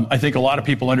 I think a lot of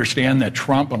people understand that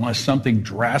Trump, unless something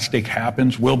drastic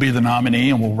happens, will be the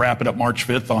nominee, and we'll wrap it up March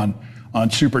 5th on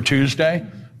Super Tuesday.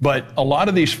 But a lot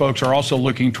of these folks are also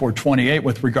looking toward 28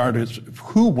 with regard to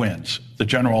who wins the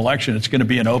general election. It's going to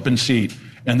be an open seat.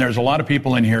 And there's a lot of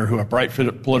people in here who have bright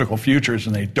political futures,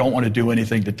 and they don't want to do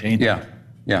anything to taint it.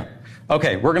 Yeah.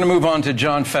 Okay, we're going to move on to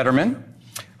John Fetterman.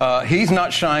 He's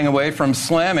not shying away from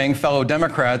slamming fellow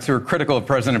Democrats who are critical of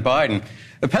President Biden.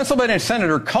 The Pennsylvania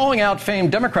senator calling out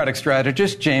famed Democratic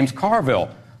strategist James Carville.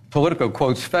 Politico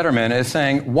quotes Fetterman as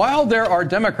saying, while there are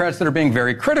Democrats that are being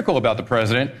very critical about the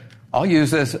president, I'll use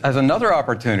this as another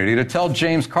opportunity to tell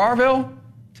James Carville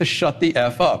to shut the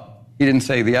F up. He didn't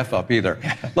say the F up either.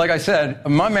 Like I said,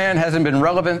 my man hasn't been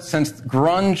relevant since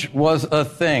grunge was a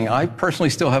thing. I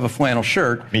personally still have a flannel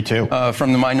shirt. Me too.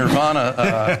 From my Nirvana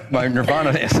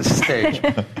stage.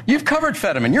 You've covered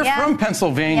Fetterman. You're from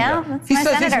Pennsylvania. Yeah, he says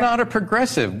senator. He's not a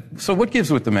progressive. So what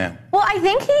gives with the man? Well, I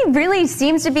think he really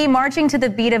seems to be marching to the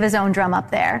beat of his own drum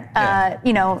up there.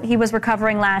 He was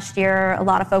recovering last year, a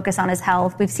lot of focus on his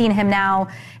health. We've seen him now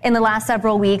in the last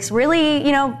several weeks really,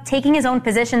 taking his own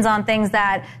positions on things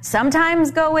that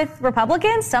sometimes go with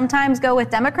Republicans, sometimes go with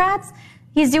Democrats.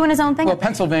 He's doing his own thing. Well,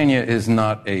 Pennsylvania is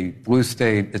not a blue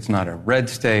state. It's not a red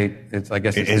state. It's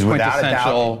quintessential. Without a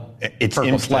doubt, it's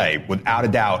in play. State. Without a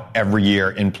doubt, every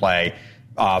year in play.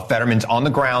 Fetterman's on the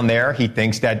ground there. He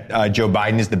thinks that Joe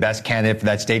Biden is the best candidate for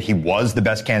that state. He was the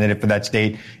best candidate for that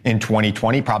state in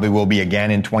 2020, probably will be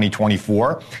again in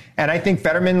 2024. And I think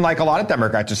Fetterman, like a lot of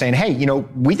Democrats, are saying, hey,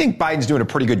 we think Biden's doing a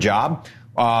pretty good job.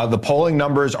 The polling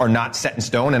numbers are not set in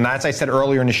stone. And as I said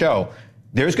earlier in the show,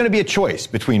 there's going to be a choice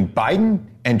between Biden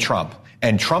and Trump.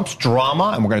 And Trump's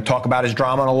drama, and we're going to talk about his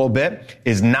drama in a little bit,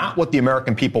 is not what the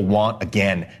American people want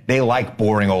again. They like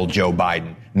boring old Joe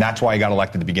Biden. And that's why he got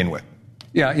elected to begin with.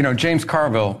 Yeah, James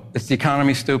Carville, it's the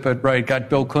economy stupid, right? Got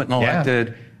Bill Clinton elected.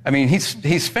 Yeah. I mean,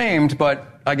 he's famed,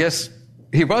 but I guess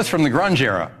he was from the grunge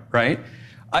era, right?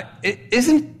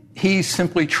 Isn't he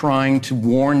simply trying to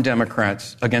warn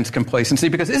Democrats against complacency?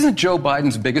 Because isn't Joe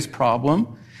Biden's biggest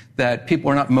problem that people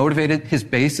are not motivated? His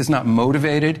base is not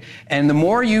motivated. And the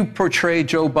more you portray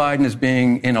Joe Biden as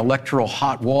being in electoral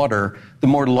hot water, the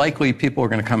more likely people are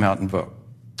going to come out and vote.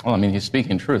 Well, I mean, he's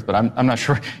speaking truth, but I'm not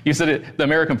sure. You said it, the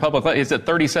American public is at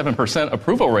 37%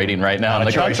 approval rating right now in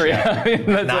the country. Yeah. I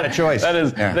mean, not a choice. That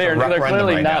is, they're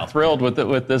clearly right not thrilled with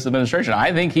this administration.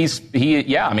 I think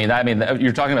I mean,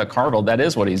 you're talking about Carville. That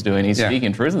is what he's doing. He's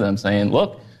speaking truth to them, saying,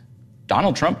 look,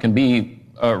 Donald Trump can be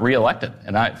reelected.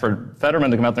 And for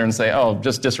Fetterman to come out there and say, oh,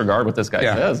 just disregard what this guy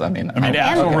says. I mean,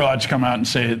 Axelrod's come out and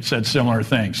said similar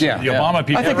things. Yeah. The Obama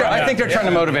people. I think they're trying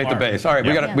to motivate the base. All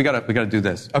right, we got to do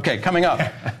this. Okay, coming up,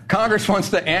 Congress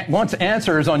wants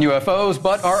answers on UFOs,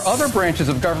 but are other branches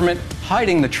of government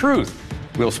hiding the truth?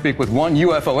 We'll speak with one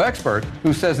UFO expert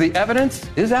who says the evidence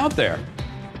is out there.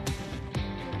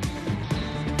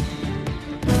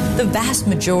 The vast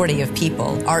majority of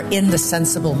people are in the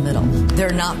sensible middle.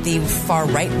 They're not the far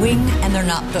right wing and they're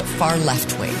not the far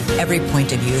left wing. Every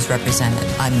point of view is represented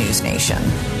on News Nation.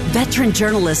 Veteran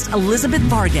journalist Elizabeth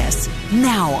Vargas,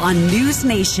 now on News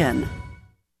Nation.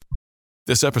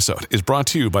 This episode is brought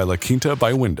to you by La Quinta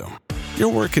by Wyndham. Your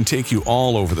work can take you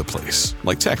all over the place,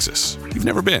 like Texas. You've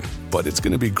never been, but it's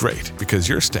going to be great because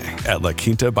you're staying at La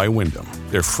Quinta by Wyndham.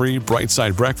 Their free Bright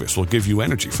Side breakfast will give you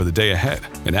energy for the day ahead.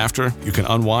 And after, you can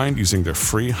unwind using their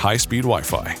free high-speed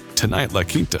Wi-Fi. Tonight, La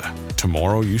Quinta.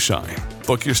 Tomorrow, you shine.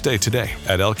 Book your stay today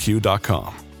at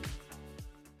LQ.com.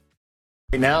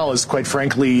 Right now is, quite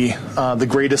frankly, the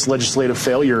greatest legislative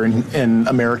failure in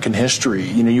American history.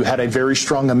 You had a very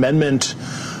strong amendment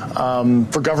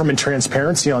for government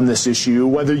transparency on this issue,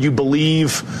 whether you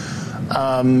believe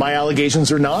my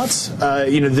allegations or not.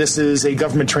 This is a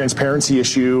government transparency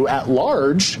issue at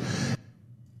large.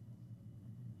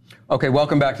 Okay,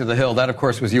 welcome back to The Hill. That, of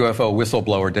course, was UFO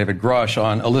whistleblower David Grush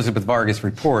on Elizabeth Vargas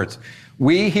Reports.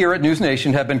 We here at News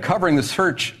Nation have been covering the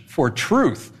search for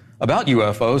truth about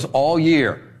UFOs all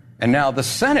year. And now the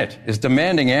Senate is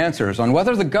demanding answers on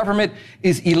whether the government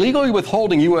is illegally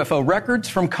withholding UFO records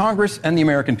from Congress and the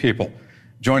American people.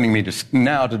 Joining me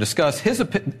now to discuss his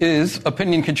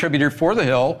opinion contributor for The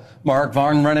Hill, Mark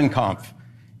von Rennenkampf.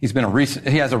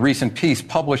 He has a recent piece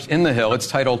published in The Hill. It's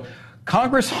titled,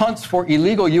 Congress Hunts for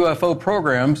Illegal UFO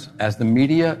Programs as the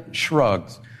Media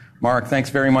Shrugs. Mark, thanks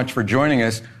very much for joining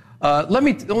us.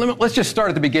 Let's just start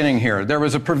at the beginning here. There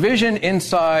was a provision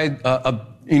inside an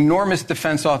enormous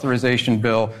defense authorization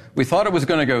bill. We thought it was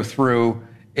going to go through.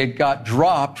 It got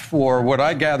dropped for what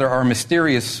I gather are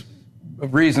mysterious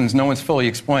reasons no one's fully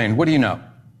explained. What do you know?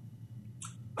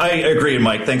 I agree,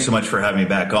 Mike. Thanks so much for having me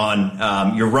back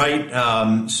on. You're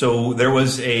right. So there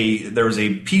was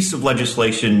a piece of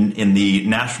legislation in the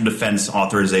National Defense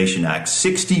Authorization Act,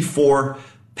 64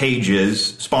 pages,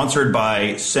 sponsored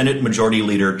by Senate Majority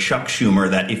Leader Chuck Schumer,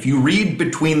 that if you read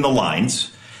between the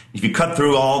lines, if you cut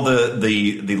through all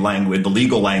the language, the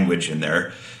legal language in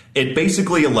there, it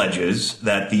basically alleges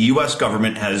that the U.S.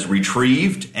 government has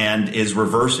retrieved and is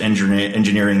reverse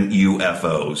engineering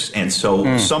UFOs. And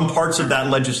so some parts of that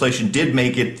legislation did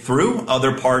make it through.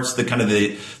 Other parts,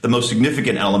 the most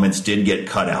significant elements did get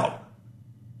cut out.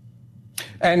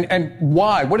 And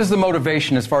why? What is the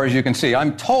motivation as far as you can see?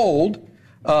 I'm told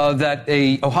that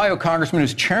a Ohio congressman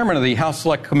who's chairman of the House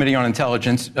Select Committee on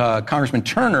Intelligence, Congressman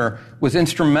Turner, was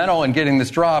instrumental in getting this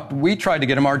dropped. We tried to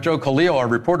get him, Joe Khalil, our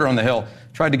reporter on The Hill,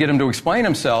 tried to get him to explain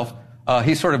himself.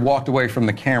 He sort of walked away from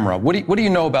the camera. What do you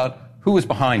know about who was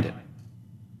behind it?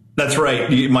 That's right,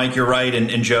 Mike, you're right.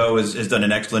 And Joe has done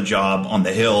an excellent job on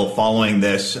The Hill following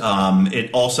this.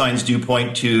 All signs do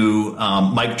point to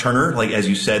Mike Turner, like as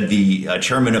you said, the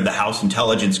chairman of the House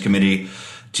Intelligence Committee,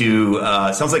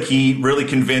 sounds like he really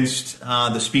convinced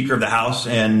the Speaker of the House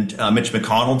and Mitch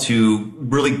McConnell to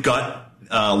really gut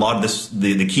a lot of this,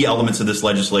 the key elements of this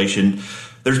legislation.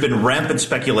 There's been rampant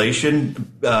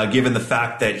speculation, given the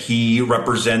fact that he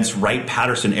represents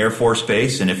Wright-Patterson Air Force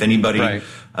Base, and if anybody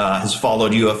has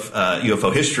followed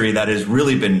UFO history, that has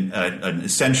really been an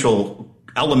essential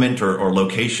element or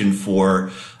location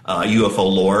for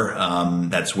UFO lore.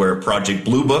 That's where Project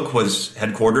Blue Book was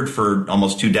headquartered for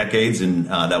almost 2 decades, and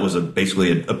that was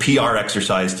basically a PR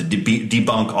exercise to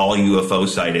debunk all UFO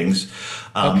sightings.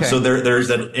 So there's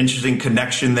that interesting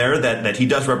connection there that he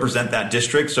does represent that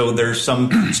district. So there's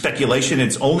some speculation.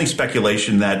 It's only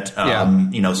speculation that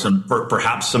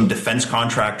perhaps some defense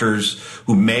contractors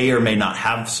who may or may not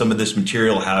have some of this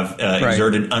material have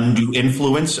exerted undue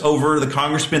influence over the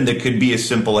congressman. That could be as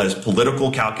simple as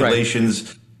political calculations.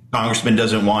 Right. Congressman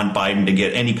doesn't want Biden to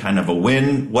get any kind of a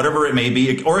win, whatever it may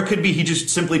be. Or it could be he just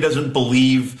simply doesn't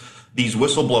believe these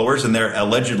whistleblowers, and they're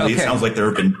allegedly, it sounds like there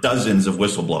have been dozens of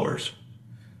whistleblowers.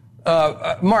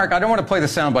 Mark, I don't want to play the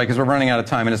soundbite because we're running out of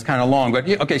time and it's kind of long. But,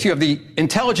 so you have the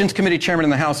Intelligence Committee chairman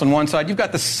in the House on one side. You've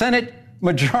got the Senate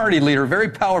Majority Leader, very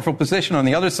powerful position on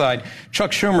the other side,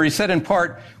 Chuck Schumer. He said in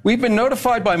part, we've been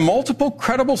notified by multiple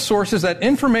credible sources that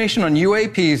information on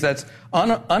UAPs, that's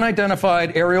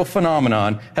unidentified aerial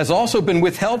phenomenon, has also been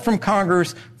withheld from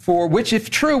Congress, for which, if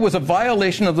true, was a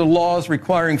violation of the laws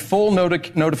requiring full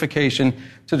notification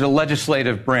to the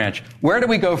legislative branch. Where do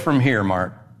we go from here,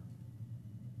 Mark?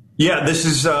 Yeah, this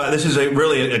is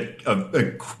really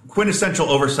a quintessential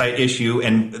oversight issue,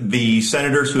 and the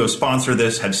senators who have sponsored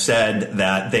this have said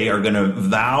that they are going to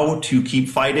vow to keep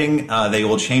fighting. They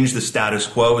will change the status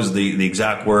quo, is the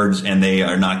exact words, and they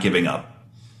are not giving up.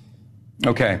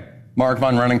 Okay, Mark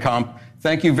von Rennenkamp,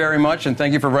 thank you very much, and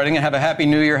thank you for writing it. Have a happy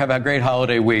New Year. Have a great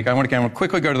holiday week. I want to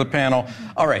quickly go to the panel.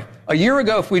 All right, a year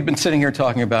ago, if we'd been sitting here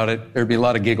talking about it, there'd be a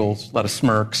lot of giggles, a lot of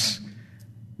smirks.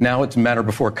 Now it's a matter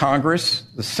before Congress.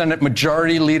 The Senate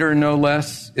Majority Leader, no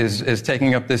less, is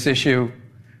taking up this issue.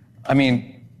 I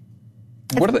mean,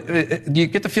 do you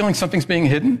get the feeling something's being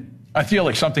hidden? I feel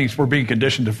like we're being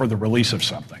conditioned for the release of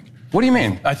something. What do you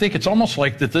mean? I think it's almost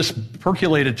like that this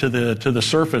percolated to the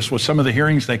surface with some of the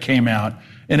hearings that came out,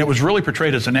 and it was really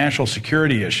portrayed as a national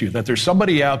security issue, that there's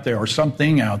somebody out there or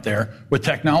something out there with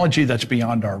technology that's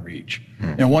beyond our reach.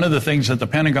 And one of the things that the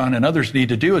Pentagon and others need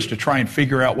to do is to try and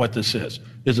figure out what this is.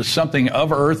 Is it something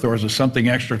of Earth or is it something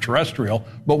extraterrestrial?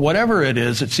 But whatever it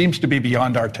is, it seems to be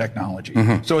beyond our technology.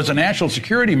 So as a national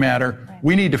security matter,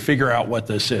 we need to figure out what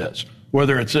this is.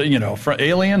 Whether it's, for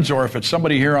aliens or if it's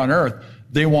somebody here on Earth,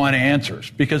 they want answers,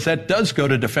 because that does go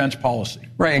to defense policy.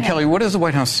 Right. And Kelly, what does the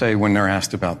White House say when they're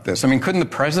asked about this? I mean, couldn't the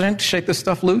president shake this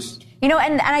stuff loose? You know,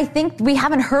 and I think we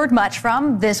haven't heard much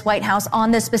from this White House on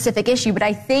this specific issue, but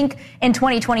I think in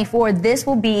 2024, this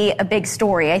will be a big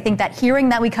story. I think that hearing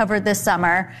that we covered this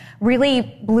summer really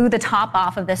blew the top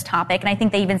off of this topic. And I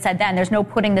think they even said then there's no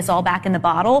putting this all back in the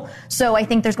bottle. So I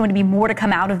think there's going to be more to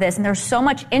come out of this. And there's so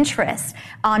much interest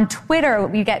on Twitter.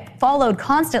 We get followed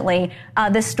constantly.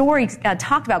 This story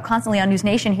talked about constantly on News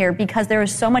Nation here because there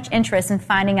is so much interest in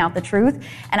finding out the truth.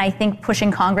 And I think pushing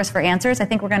Congress for answers, I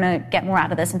think we're going to get more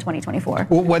out of this in 2024.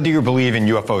 Well, whether you believe in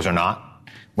UFOs or not,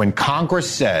 when Congress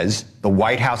says the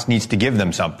White House needs to give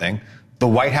them something, the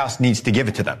White House needs to give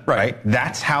it to them, right?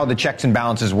 That's how the checks and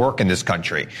balances work in this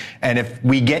country. And if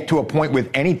we get to a point with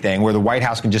anything where the White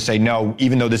House can just say, no,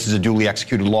 even though this is a duly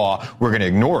executed law, we're going to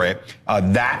ignore it,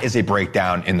 that is a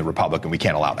breakdown in the Republic, and we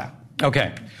can't allow that.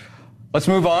 Okay. Let's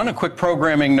move on. A quick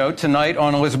programming note. Tonight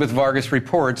on Elizabeth Vargas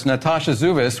Reports, Natasha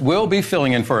Zuvis will be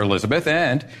filling in for Elizabeth,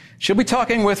 and she'll be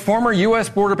talking with former U.S.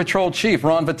 Border Patrol Chief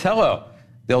Ron Vitiello.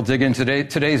 They'll dig into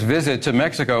today's visit to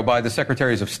Mexico by the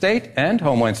Secretaries of State and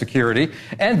Homeland Security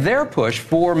and their push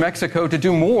for Mexico to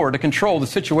do more to control the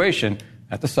situation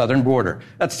at the southern border.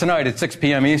 That's tonight at 6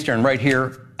 p.m. Eastern, right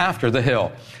here after The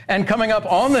Hill. And coming up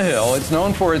on The Hill, it's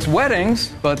known for its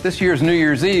weddings, but this year's New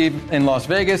Year's Eve in Las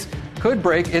Vegas could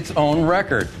break its own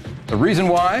record. The reason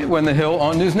why when The Hill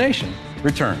on News Nation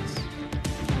returns.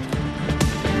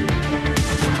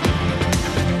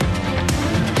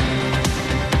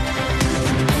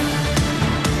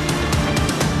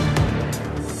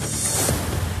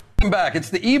 Back. It's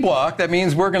the E-Block. That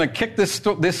means we're going to kick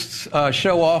this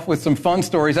show off with some fun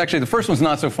stories. Actually, the first one's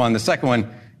not so fun. The second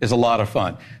one is a lot of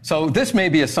fun. So this may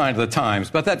be a sign of the times,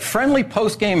 but that friendly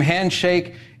post-game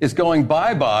handshake is going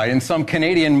bye-bye in some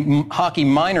Canadian hockey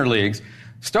minor leagues.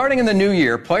 Starting in the new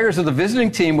year, players of the visiting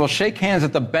team will shake hands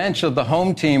at the bench of the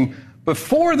home team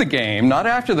before the game, not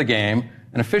after the game,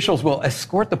 and officials will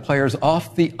escort the players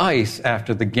off the ice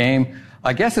after the game.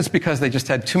 I guess it's because they just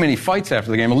had too many fights after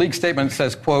the game. A league statement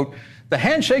says, quote, the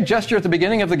handshake gesture at the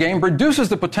beginning of the game reduces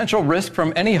the potential risk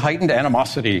from any heightened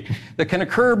animosity that can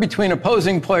occur between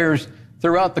opposing players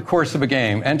throughout the course of a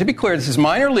game. And to be clear, this is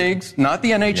minor leagues, not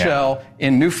the NHL,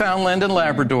 in Newfoundland and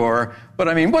Labrador. But,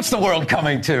 I mean, what's the world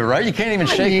coming to, right? You can't even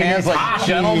shake hands like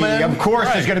gentlemen. Of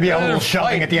course there's going to be a little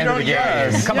shoving at the end of the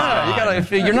game. Come on.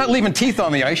 You're not leaving teeth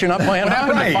on the ice. You're not playing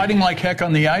hockey. They're fighting like heck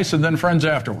on the ice and then friends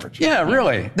afterwards. Yeah,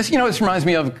 really. This reminds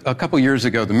me of a couple years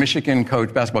ago, the Michigan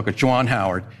basketball coach, Juwan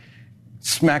Howard,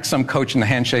 smacked some coach in the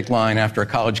handshake line after a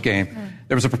college game.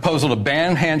 There was a proposal to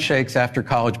ban handshakes after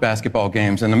college basketball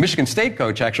games. And the Michigan State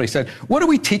coach actually said, what are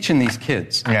we teaching these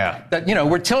kids? Yeah. That,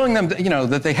 we're telling them,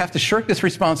 that they have to shirk this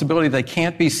responsibility. They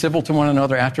can't be civil to one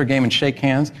another after a game and shake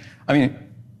hands. I mean,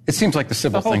 it seems like the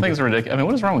civil thing. The whole thing's ridiculous. I mean,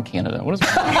 what is wrong with Canada? What is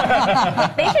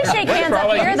wrong? They should shake hands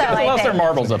up here, though. They lost their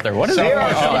marbles up there. What is They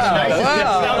wrong?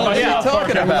 are. What are you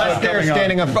talking about? Unless they're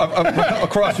standing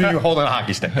across from you holding a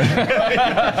hockey stick.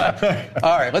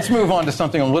 All right, let's move on to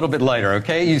something a little bit lighter,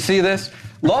 okay? You see this?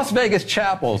 Las Vegas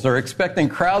chapels are expecting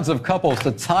crowds of couples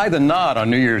to tie the knot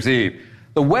on New Year's Eve.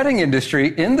 The wedding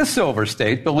industry in the Silver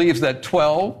State believes that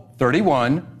 12,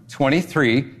 31,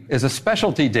 23 is a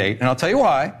specialty date. And I'll tell you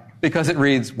why. Because it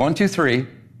reads 1, 2, 3,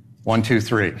 1, 2,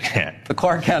 3. The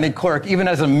Clark County clerk even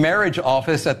has a marriage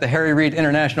office at the Harry Reid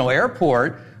International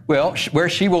Airport, where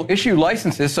she will issue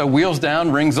licenses. So wheels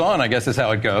down, rings on, I guess is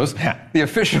how it goes. The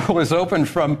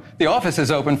office is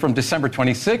open from December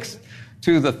 26th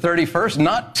to the 31st.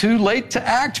 Not too late to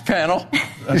act, panel.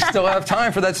 You still have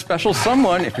time for that special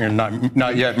someone if you're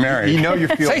not yet married. You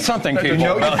feel Say something, people. You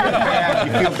feel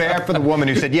bad for the woman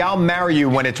who said, "Yeah, I'll marry you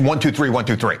when it's 1, 2, 3, 1,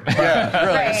 2, 3." Yeah,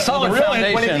 really. Right. Solid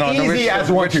foundation when it's on easy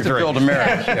as 1, 2, 3 to build a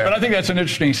marriage. Yeah. But I think that's an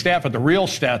interesting stat. But the real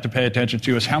stat to pay attention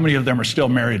to is how many of them are still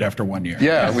married after 1 year.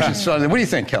 Yeah, we should. What do you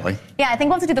think, Kelly? Yeah, I think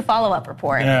we'll have to do the follow-up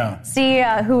report. Yeah. See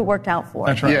who it worked out for.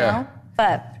 That's right. Yeah.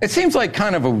 But it seems like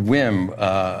kind of a whim,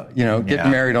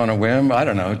 getting married on a whim. I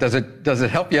don't know. Does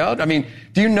it help you out? I mean,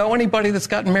 do you know anybody that's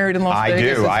gotten married in Las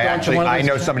Vegas? I do. I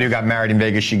know somebody who got married in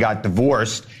Vegas. She got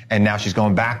divorced, and now she's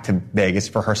going back to Vegas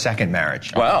for her second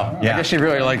marriage. Wow. Yeah. I guess she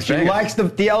really likes Vegas. She likes the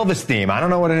Elvis theme. I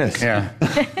don't know what it is. Yeah.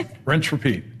 Rinse,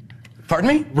 repeat. Pardon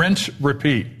me? Rinse,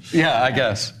 repeat. Yeah, I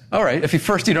guess. All right. If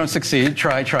you don't succeed,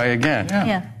 try again.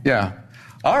 Yeah.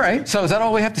 All right. So is that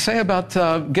all we have to say about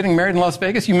getting married in Las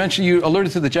Vegas? You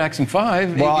alluded to the Jackson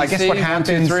 5. Well, ABC, I guess what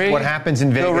happens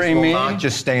in Vegas will not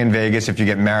just stay in Vegas. If you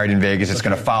get married in Vegas, it's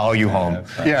going to follow you home.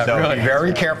 Yeah, so really. Be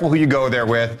very careful who you go there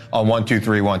with on 1, 2,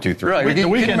 3, 1, 2, 3. Right. The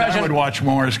weekend I would watch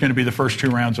more is going to be the first 2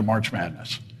 rounds of March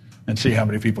Madness and see how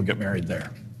many people get married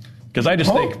there. Because I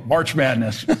just think March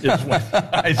Madness is when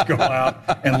guys go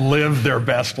out and live their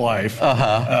best life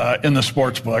in the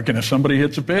sports book. And if somebody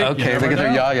hits a big, okay, they get their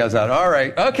yayas out. All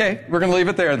right. Okay, we're going to leave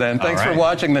it there then. Thanks for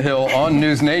watching The Hill on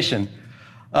News Nation.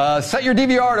 Set your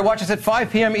DVR to watch us at 5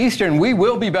 p.m. Eastern. We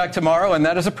will be back tomorrow, and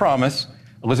that is a promise.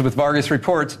 Elizabeth Vargas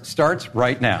Reports starts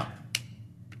right now.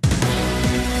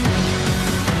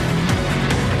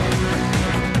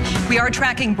 We are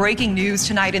tracking breaking news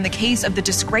tonight in the case of the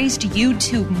disgraced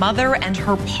YouTube mother and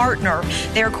her partner.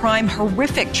 Their crime,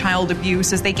 horrific child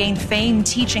abuse, as they gained fame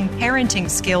teaching parenting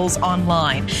skills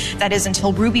online. That is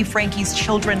until Ruby Franke's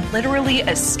children literally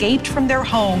escaped from their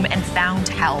home and found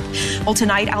help. Well,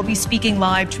 tonight I'll be speaking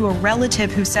live to a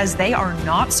relative who says they are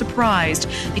not surprised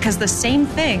because the same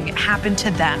thing happened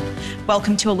to them.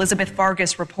 Welcome to Elizabeth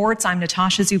Vargas Reports. I'm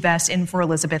Natasha Zubes in for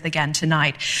Elizabeth again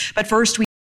tonight. But first,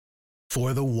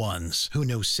 For the ones who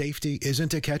know safety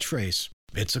isn't a catchphrase,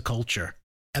 it's a culture.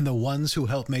 And the ones who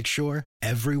help make sure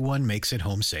everyone makes it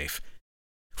home safe.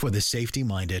 For the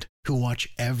safety-minded who watch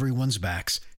everyone's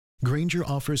backs, Grainger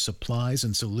offers supplies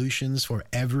and solutions for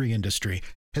every industry,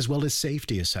 as well as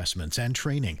safety assessments and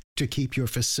training to keep your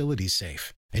facilities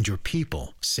safe and your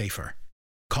people safer.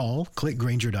 Call, click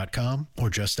Grainger.com, or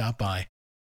just stop by.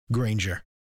 Grainger,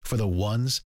 for the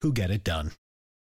ones who get it done.